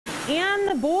And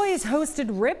the boys hosted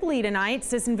Ripley tonight.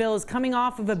 Sissonville is coming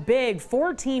off of a big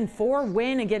 14-4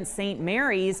 win against St.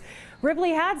 Mary's.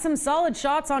 Ripley had some solid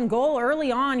shots on goal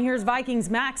early on. Here's Vikings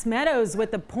Max Meadows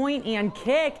with the point and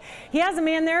kick. He has a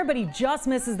man there, but he just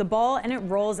misses the ball and it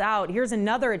rolls out. Here's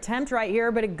another attempt right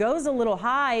here, but it goes a little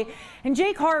high. And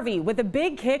Jake Harvey with a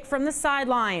big kick from the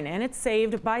sideline, and it's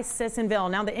saved by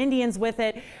Sissonville. Now the Indians with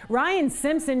it. Ryan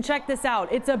Simpson, check this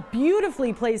out. It's a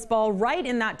beautifully placed ball right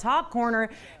in that top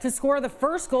corner to score the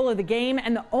first goal of the game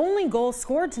and the only goal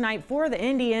scored tonight for the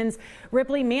Indians.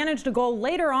 Ripley managed a goal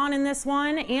later on in this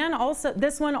one, and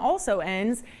this one also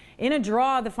ends in a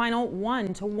draw, the final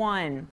 1-1.